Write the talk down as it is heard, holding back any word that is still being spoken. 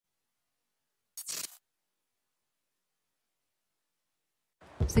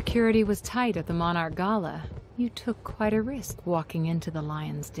Security was tight at the Monarch Gala. You took quite a risk walking into the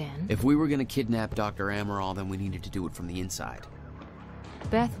Lion's Den. If we were gonna kidnap Dr. Amaral, then we needed to do it from the inside.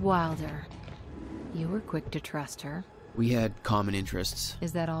 Beth Wilder. You were quick to trust her. We had common interests.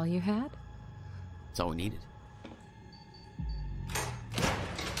 Is that all you had? That's all we needed.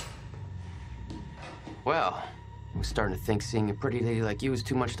 Well, I'm starting to think seeing a pretty lady like you is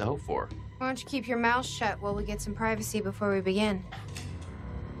too much to hope for. Why don't you keep your mouth shut while we get some privacy before we begin?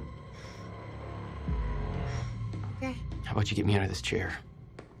 Okay. How about you get me out of this chair?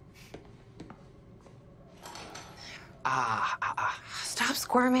 Stop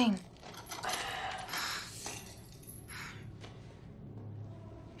squirming.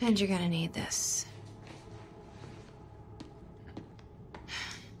 And you're gonna need this.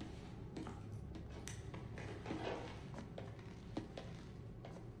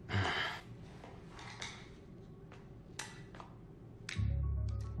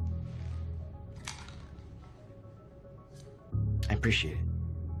 I appreciate it.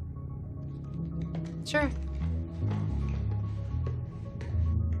 Sure.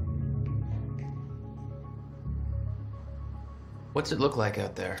 What's it look like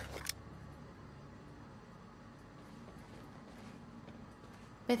out there?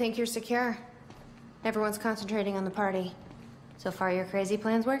 I think you're secure. Everyone's concentrating on the party. So far, your crazy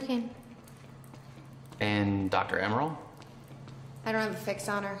plan's working. And Dr. Amaral? I don't have a fix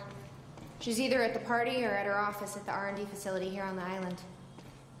on her. She's either at the party or at her office at the R&D facility here on the island.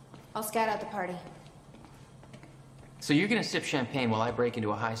 I'll scout out the party. So you're gonna sip champagne while I break into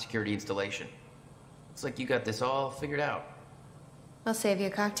a high-security installation. It's like you got this all figured out. I'll save you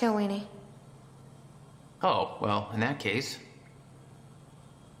a cocktail, Weenie. Oh, well, in that case...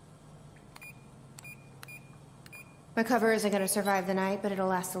 My cover isn't gonna survive the night, but it'll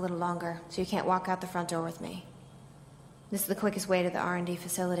last a little longer, so you can't walk out the front door with me. This is the quickest way to the R&D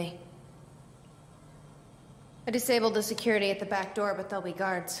facility. I disabled the security at the back door, but there'll be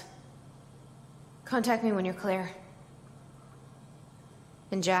guards. Contact me when you're clear.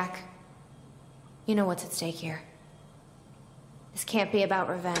 And Jack, you know what's at stake here. This can't be about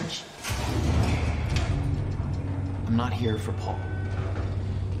revenge. I'm not here for Paul.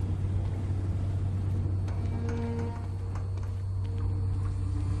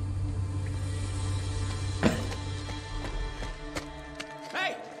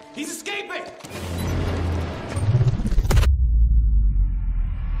 Hey! He's escaping!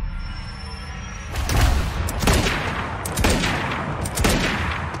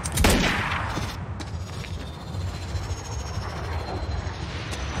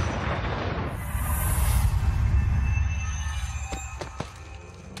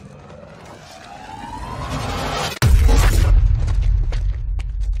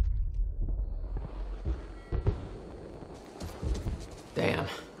 Damn.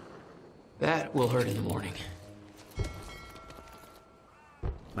 That will hurt in the morning.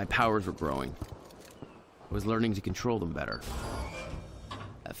 My powers were growing. I was learning to control them better.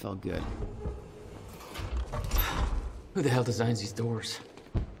 That felt good. Who the hell designs these doors?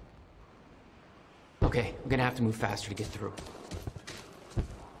 Okay, I'm gonna have to move faster to get through.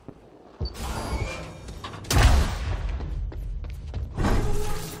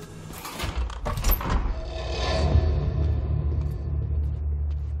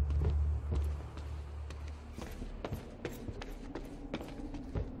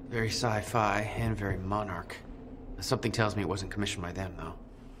 Very sci-fi and very Monarch. Something tells me it wasn't commissioned by them, though.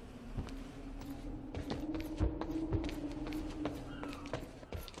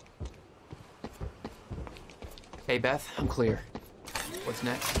 Hey, Beth, I'm clear. What's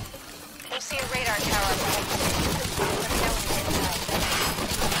next? We'll see a radar tower. Let me know when you get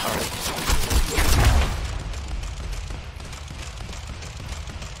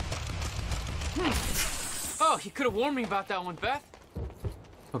Oh, you could have warned me about that one, Beth.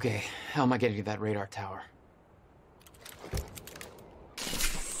 Okay, how am I getting to that radar tower?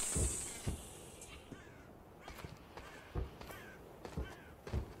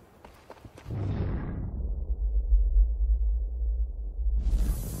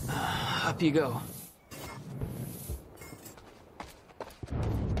 Up you go.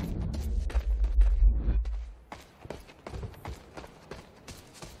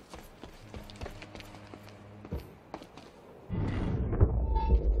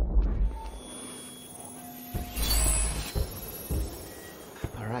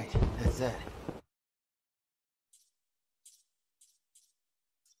 All right, that's it.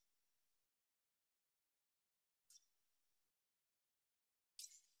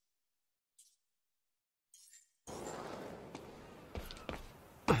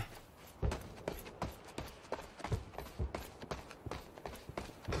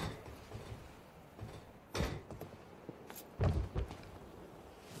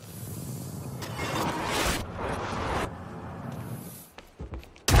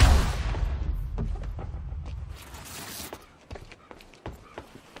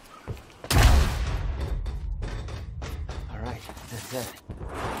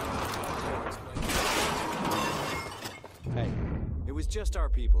 just our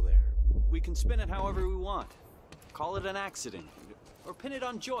people there. We can spin it however we want. Call it an accident. Or pin it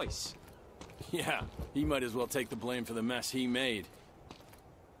on Joyce. Yeah, he might as well take the blame for the mess he made.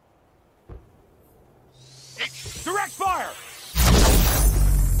 Direct fire!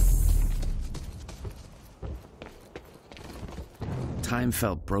 Time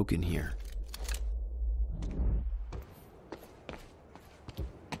felt broken here.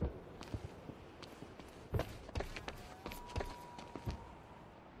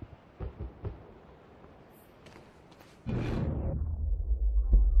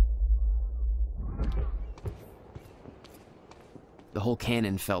 The whole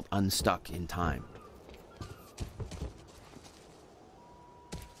cannon felt unstuck in time.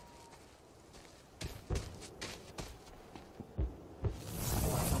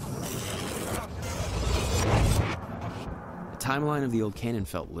 The timeline of the old cannon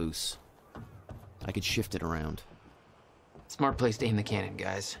felt loose. I could shift it around. Smart place to aim the cannon,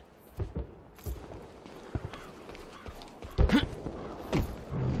 guys.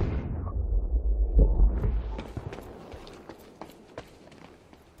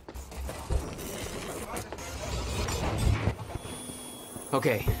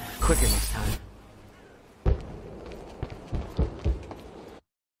 Okay, quicker next time.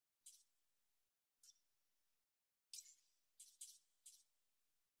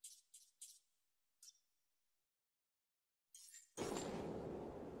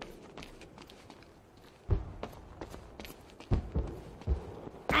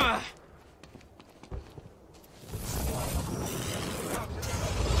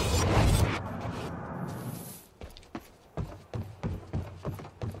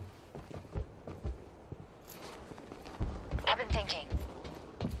 I've been thinking.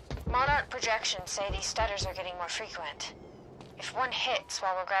 Monarch projections say these stutters are getting more frequent. If one hits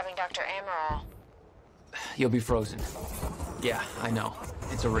while we're grabbing Dr. Amaral... You'll be frozen. Yeah, I know.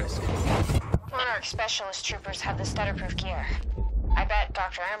 It's a risk. Monarch specialist troopers have the stutter-proof gear. I bet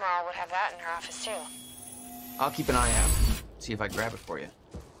Dr. Amaral would have that in her office too. I'll keep an eye out. See if I grab it for you.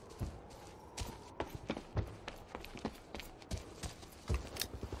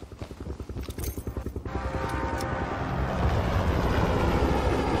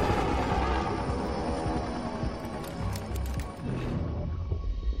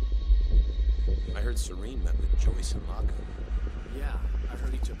 I heard Serene met with Joyce and Locke. Yeah, I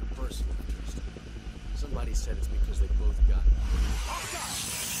heard he took a personal interest. Somebody said it's because they both got...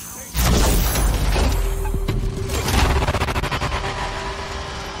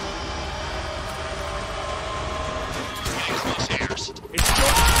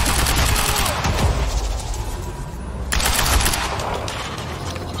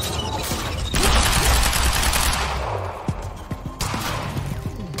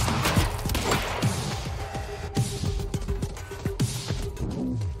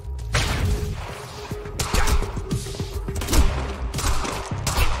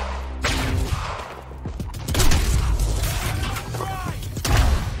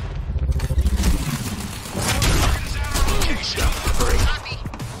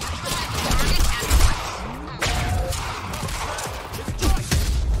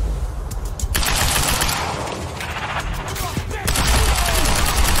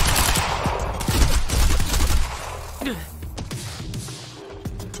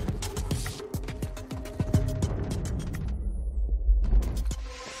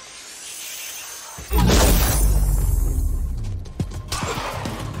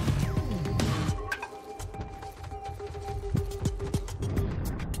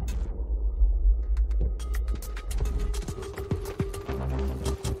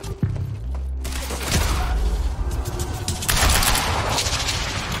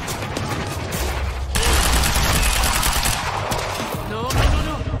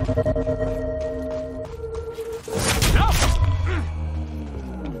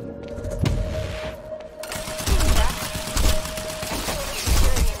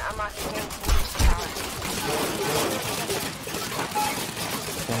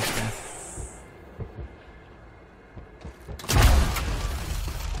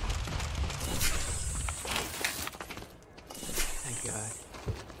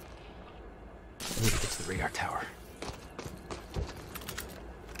 Tower.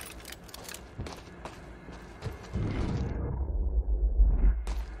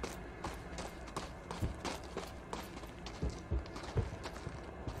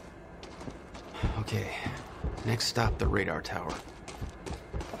 Okay, next stop, the radar tower.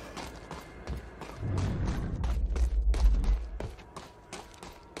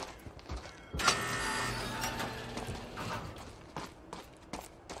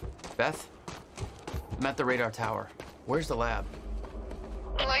 Beth? I'm at the radar tower. Where's the lab?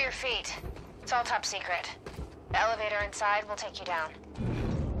 your feet. It's all top secret. The elevator inside will take you down.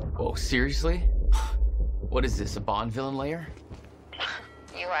 Whoa, seriously? What is this, a Bond villain lair?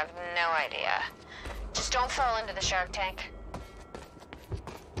 You have no idea. Just don't fall into the shark tank.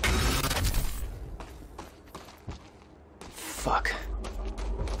 Fuck.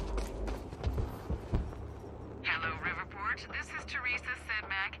 Hello, Riverport. This is Teresa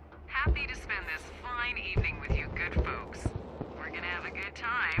Sedmak. Happy to spend this fine evening with you good folks. We're gonna have a good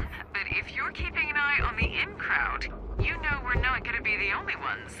time, but if you're keeping an eye on the in crowd, you know we're not gonna be the only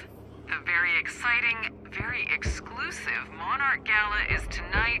ones. The very exciting, very exclusive Monarch Gala is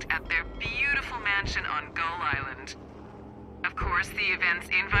tonight at their beautiful mansion on Gull Island. Of course, the event's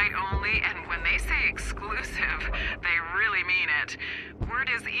invite only, and when they say exclusive, they really mean it. Word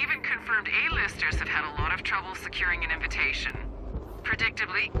is even confirmed A-listers have had a lot of trouble securing an invitation.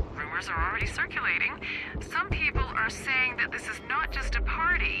 Predictably, rumors are already circulating. Some people are saying that this is not just a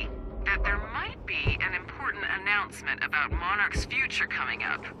party, that there might be an important announcement about Monarch's future coming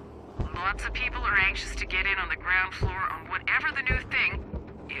up. Lots of people are anxious to get in on the ground floor on whatever the new thing,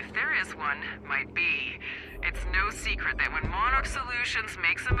 if there is one, might be. It's no secret that when Monarch Solutions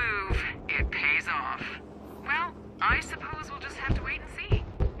makes a move, it pays off. Well, I suppose we'll just have to wait and see.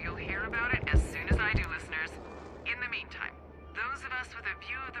 You'll hear about it as soon as I do, listeners. In the meantime, those of us with a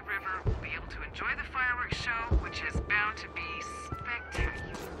view of the river will be able to enjoy the fireworks show, which is bound to be spectacular.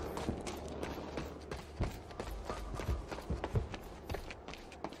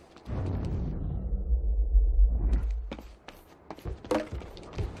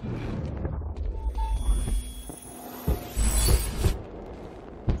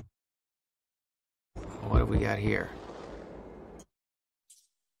 What have we got here?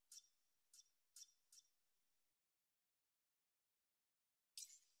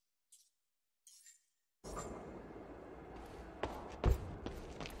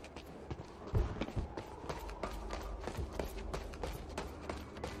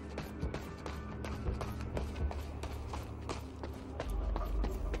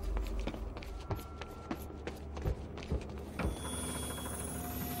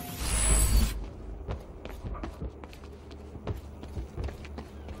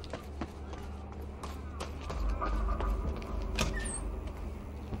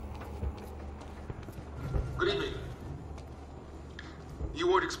 Good evening. You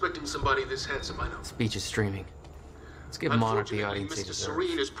weren't expecting somebody this handsome, I know. Speech is streaming. Let's give Monarch the audience he Mr. deserves.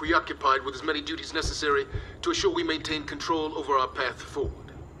 Serene is preoccupied with as many duties necessary to assure we maintain control over our path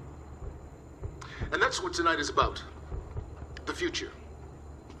forward. And that's what tonight is about. The future.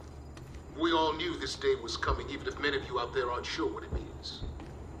 We all knew this day was coming, even if many of you out there aren't sure what it means.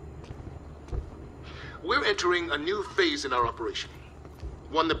 We're entering a new phase in our operation.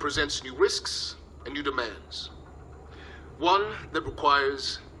 One that presents new risks and new demands. One that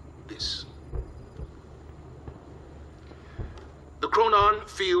requires this. The Chronon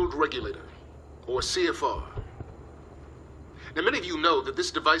Field Regulator, or CFR. Now, many of you know that this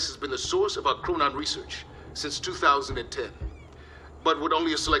device has been the source of our Chronon research since 2010. But what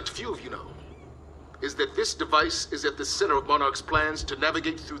only a select few of you know is that this device is at the center of Monarch's plans to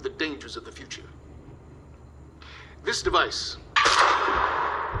navigate through the dangers of the future. This device...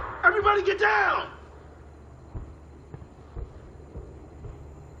 Everybody get down!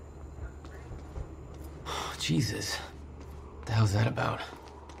 Oh, Jesus. What the hell's that about?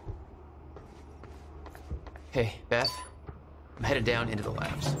 Hey, Beth. I'm headed down into the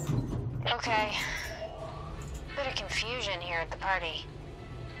labs. Okay. Bit of confusion here at the party.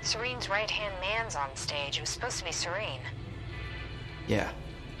 Serene's right-hand man's on stage. It was supposed to be Serene. Yeah.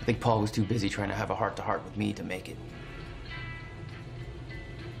 I think Paul was too busy trying to have a heart-to-heart with me to make it.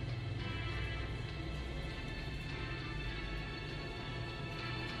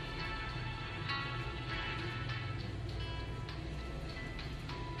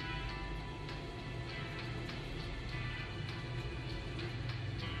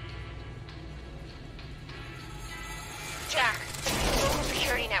 Jack, the local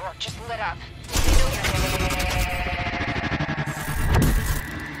security network just lit up.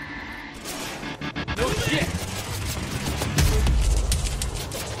 No shit!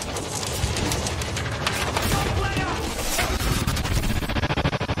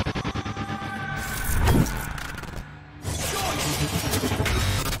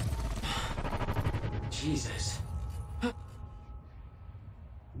 Jesus.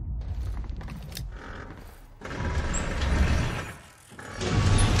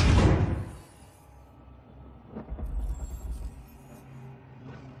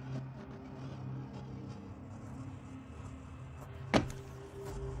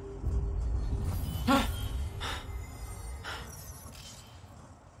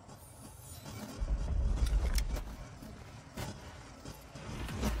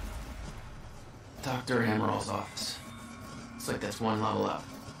 Dr. Emerald's office. It's like that's one level up.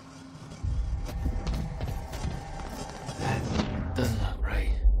 That doesn't look right.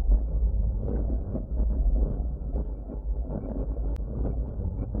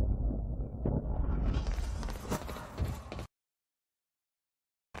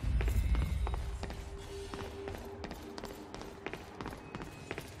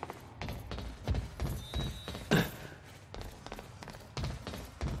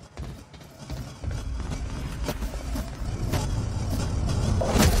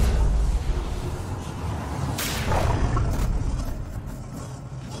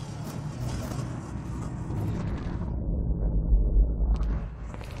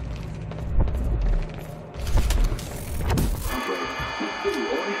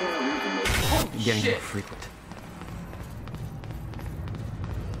 Getting more frequent.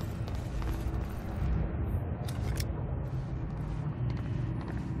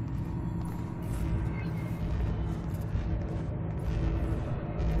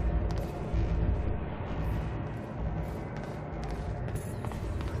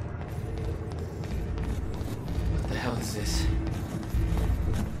 What the hell is this?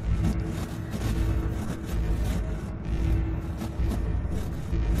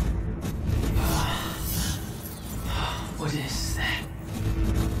 What is that?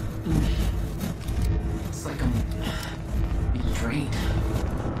 It's like I'm being drained. The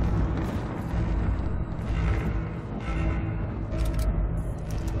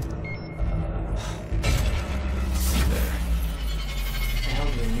hell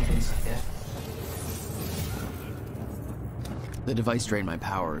do they do things like that? The device drained my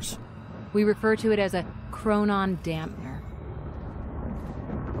powers. We refer to it as a chronon dampener.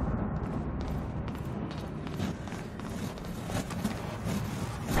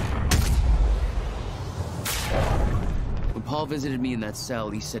 When Paul visited me in that cell,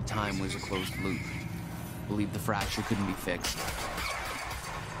 he said time was a closed loop. Believed the fracture couldn't be fixed.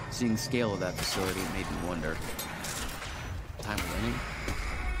 Seeing the scale of that facility made me wonder. Time was running?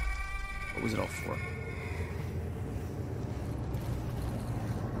 What was it all for?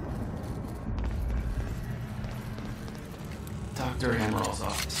 Dr. Emerald's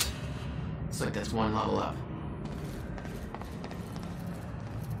office. It's like that's one level up.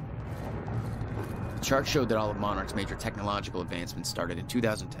 The chart showed that all of Monarch's major technological advancements started in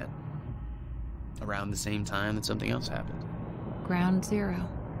 2010. Around the same time that something else happened. Ground zero.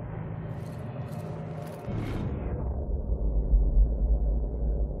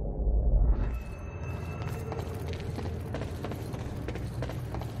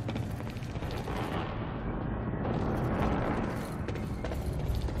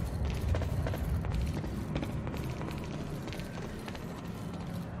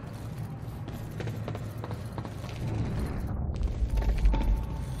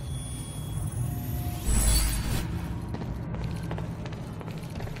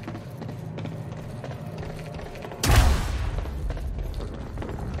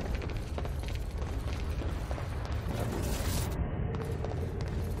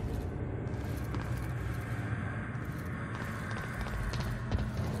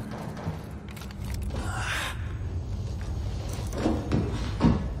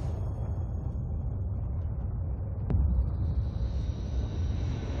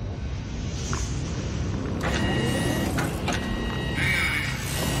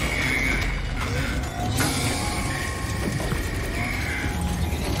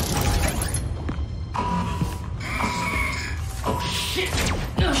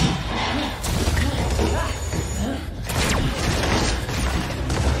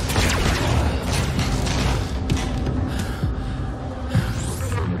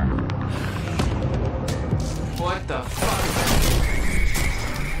 What the fuck?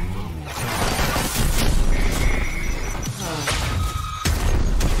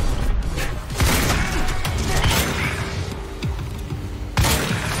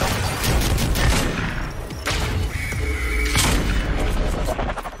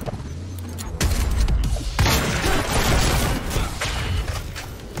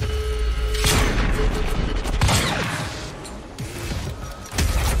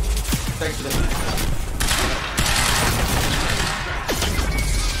 Thanks for that.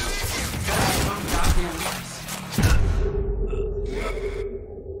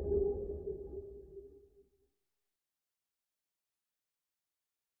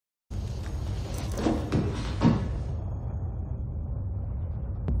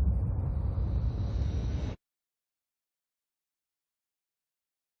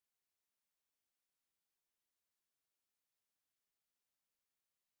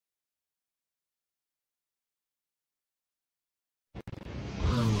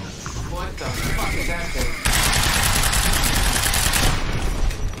 What the fuck? fuck is that thing?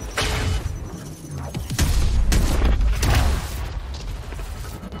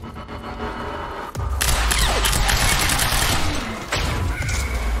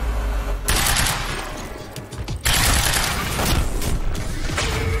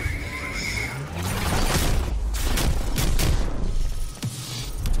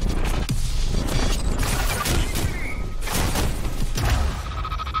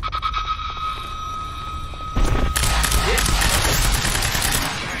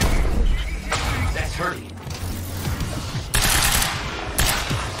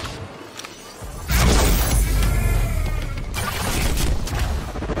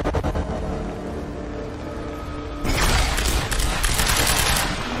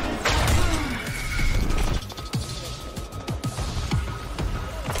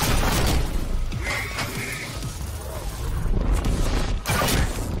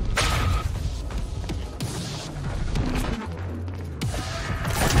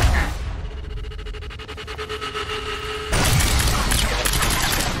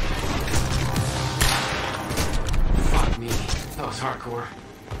 Hardcore.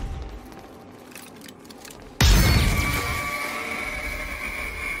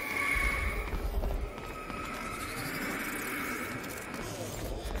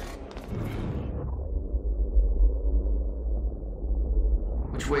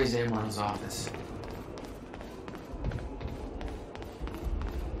 Which way is Amron's office?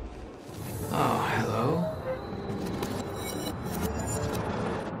 Oh, hello.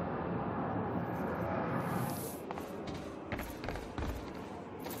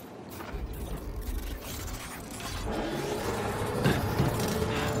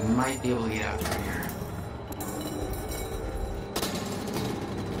 Might be able to get out from here.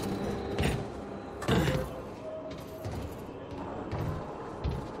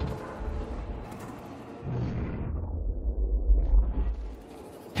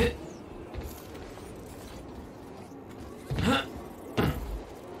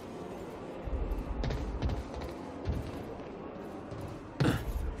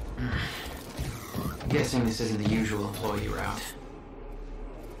 Guessing this isn't the usual employee route.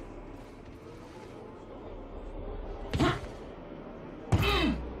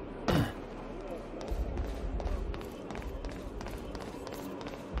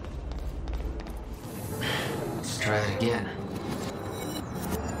 Let's try that again.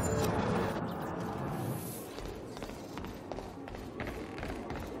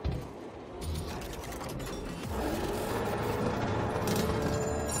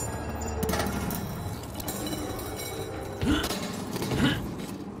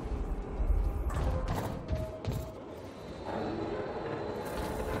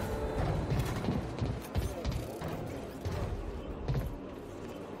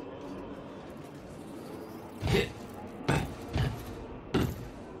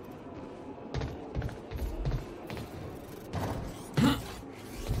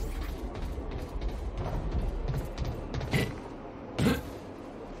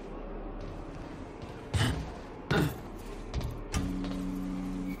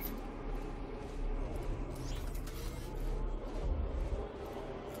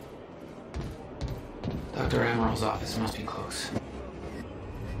 Dr. Emerald's office must be close.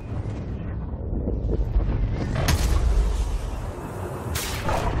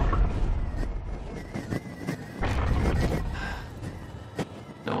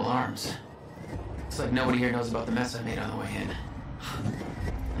 No alarms. Looks like nobody here knows about the mess I made on the way in.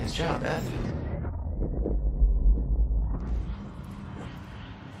 Nice job, Beth.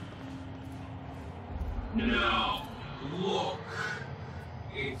 Now, look.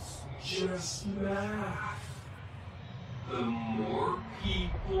 It's just math. The more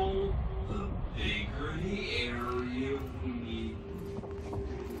people, the bigger the area we need.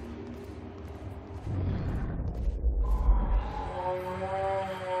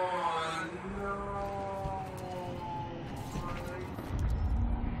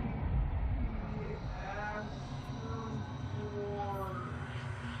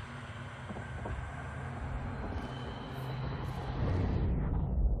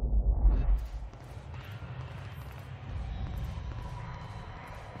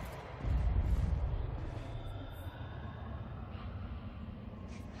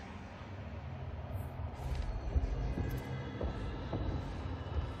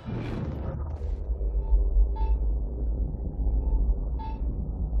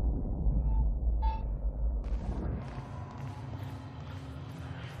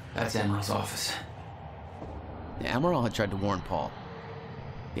 That's Emerald's office. The Admiral had tried to warn Paul.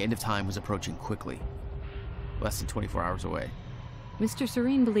 The end of time was approaching quickly. Less than 24 hours away. Mr.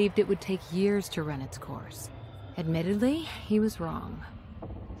 Serene believed it would take years to run its course. Admittedly, he was wrong.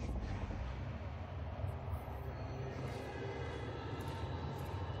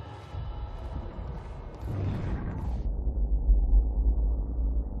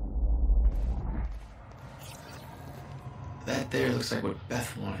 That there looks like what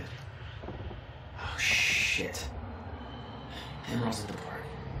Beth wanted. Oh, shit. Emerald's at the party.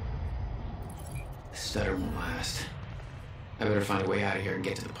 The stutter won't last. I better find a way out of here and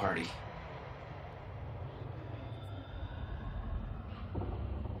get to the party.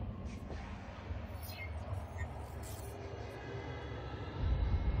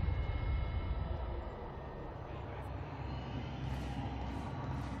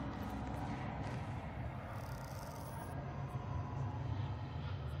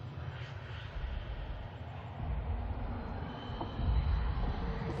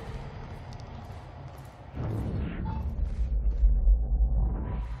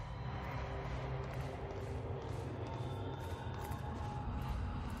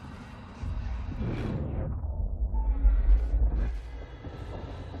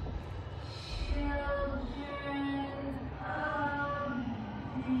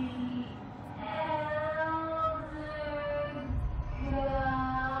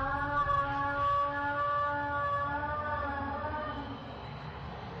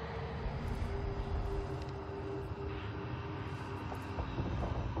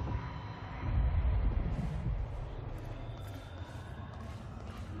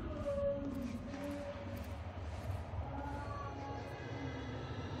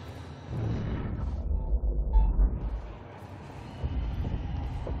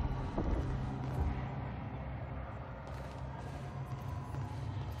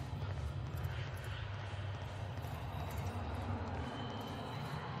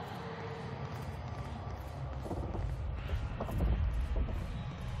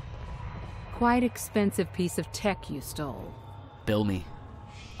 Quite expensive piece of tech you stole. Bill me.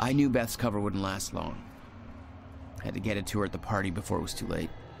 I knew Beth's cover wouldn't last long. Had to get it to her at the party before it was too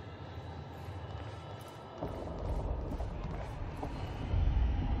late.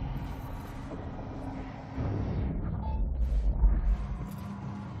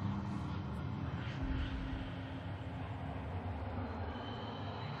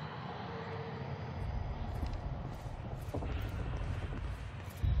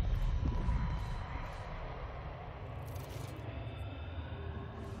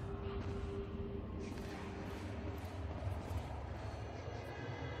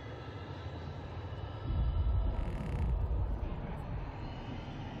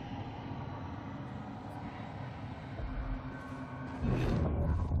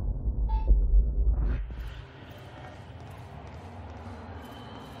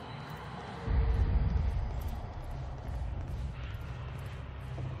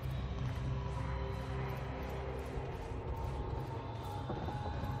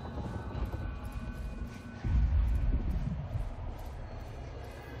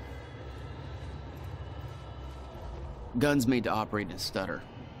 Guns made to operate in a stutter.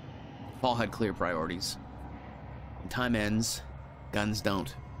 Paul had clear priorities. When time ends, guns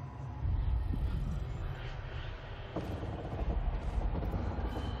don't.